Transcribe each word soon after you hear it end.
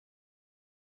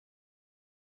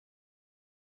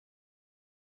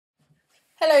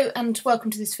Hello and welcome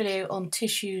to this video on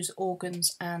tissues,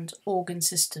 organs and organ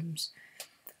systems.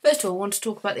 First of all, I want to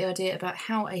talk about the idea about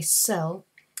how a cell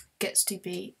gets to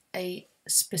be a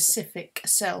specific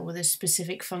cell with a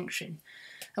specific function.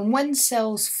 And when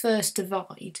cells first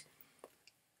divide,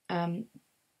 they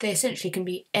essentially can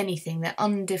be anything, they're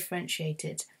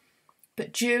undifferentiated.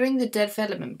 But during the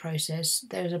development process,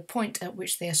 there is a point at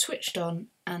which they are switched on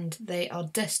and they are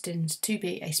destined to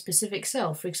be a specific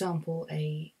cell, for example,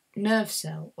 a nerve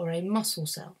cell or a muscle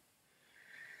cell.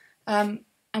 And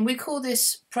we call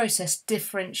this process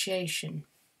differentiation.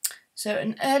 So at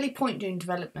an early point during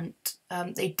development,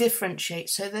 they differentiate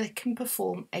so they can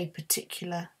perform a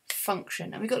particular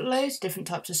function. And we've got loads of different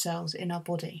types of cells in our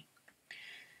body.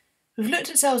 We've looked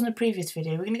at cells in a previous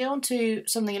video. We're going to go on to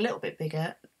something a little bit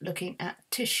bigger, looking at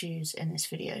tissues in this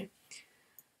video.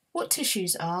 What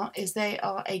tissues are is they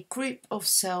are a group of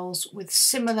cells with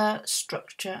similar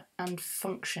structure and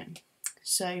function.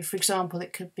 So, for example,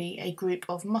 it could be a group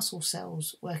of muscle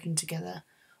cells working together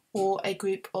or a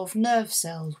group of nerve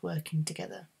cells working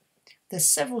together. There's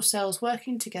several cells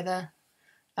working together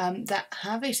that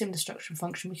have a similar structure and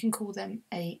function. We can call them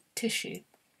a tissue.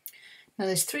 Now,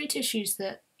 there's three tissues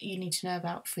that you need to know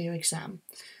about for your exam.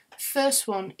 The first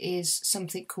one is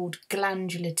something called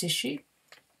glandular tissue.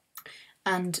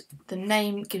 And the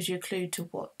name gives you a clue to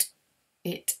what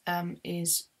it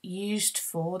is used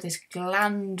for. This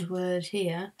gland word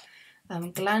here,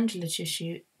 glandular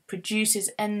tissue, produces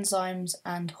enzymes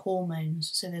and hormones.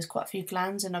 So there's quite a few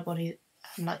glands in our body,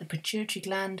 like the pituitary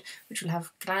gland, which will have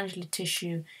glandular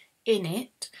tissue in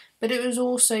it, but it will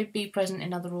also be present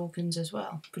in other organs as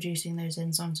well, producing those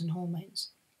enzymes and hormones.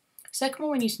 Second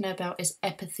one we need to know about is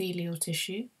epithelial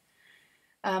tissue.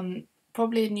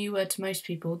 Probably a new word to most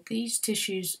people. These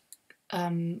tissues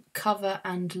cover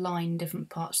and line different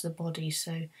parts of the body,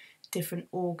 so different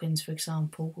organs, for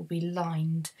example, will be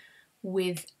lined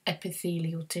with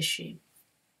epithelial tissue.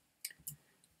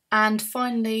 And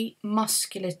finally,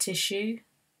 muscular tissue.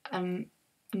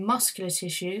 Muscular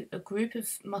tissue, a group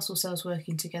of muscle cells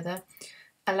working together,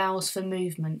 allows for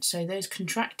movement. So those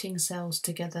contracting cells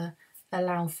together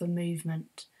allow for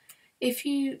movement. If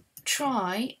you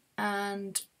try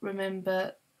and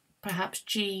remember perhaps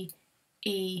GEM,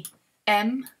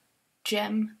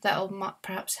 GEM, that will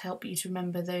perhaps help you to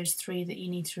remember those three that you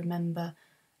need to remember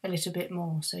a little bit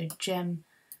more. So GEM,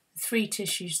 three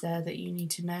tissues there that you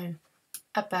need to know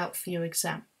about for your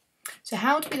exam. So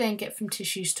how do we then get from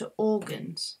tissues to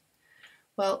organs?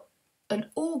 Well, an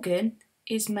organ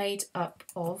is made up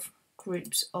of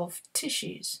groups of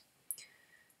tissues.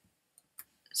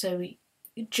 So we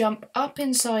jump up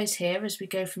in size here as we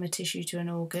go from a tissue to an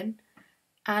organ,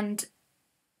 and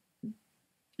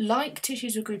like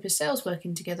tissues are a group of cells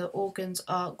working together, organs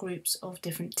are groups of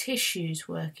different tissues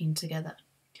working together.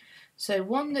 So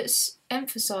one that's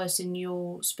emphasised in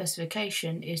your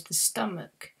specification is the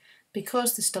stomach,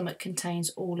 because the stomach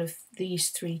contains all of these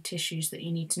three tissues that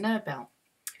you need to know about.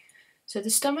 So the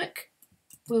stomach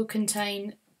will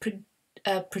produce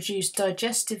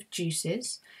digestive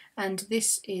juices, and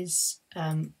this is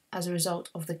as a result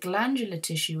of the glandular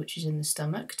tissue which is in the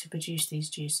stomach to produce these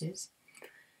juices.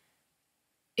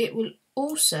 It will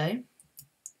also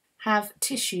have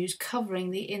tissues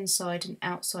covering the inside and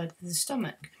outside of the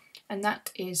stomach, and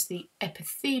that is the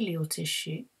epithelial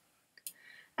tissue.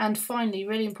 And finally,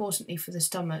 really importantly for the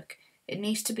stomach, it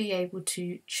needs to be able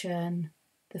to churn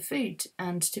the food.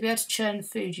 And to be able to churn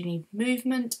food, you need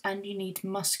movement and you need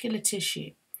muscular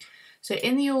tissue. So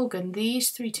in the organ, these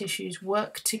three tissues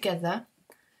work together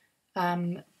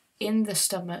in the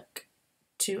stomach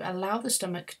to allow the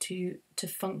stomach to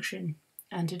function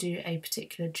and to do a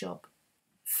particular job.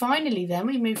 Finally then,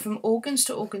 we move from organs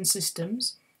to organ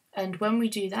systems, and when we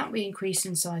do that, we increase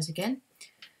in size again.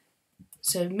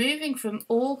 So moving from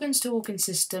organs to organ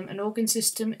system, an organ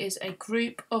system is a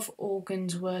group of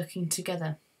organs working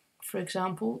together. For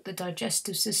example, the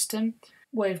digestive system,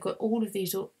 where you've got all of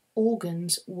these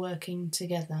organs working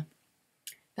together.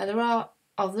 Now there are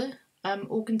other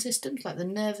organ systems like the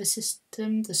nervous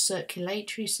system, the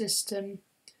circulatory system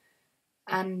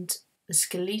and the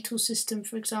skeletal system,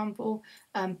 for example,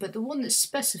 but the one that's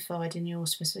specified in your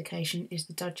specification is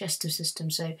the digestive system,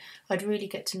 so I'd really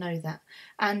get to know that.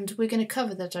 And we're going to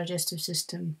cover the digestive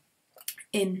system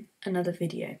in another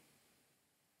video.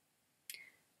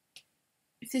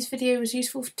 If this video was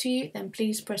useful to you, then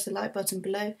please press the like button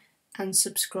below and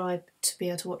subscribe to be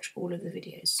able to watch all of the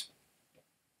videos.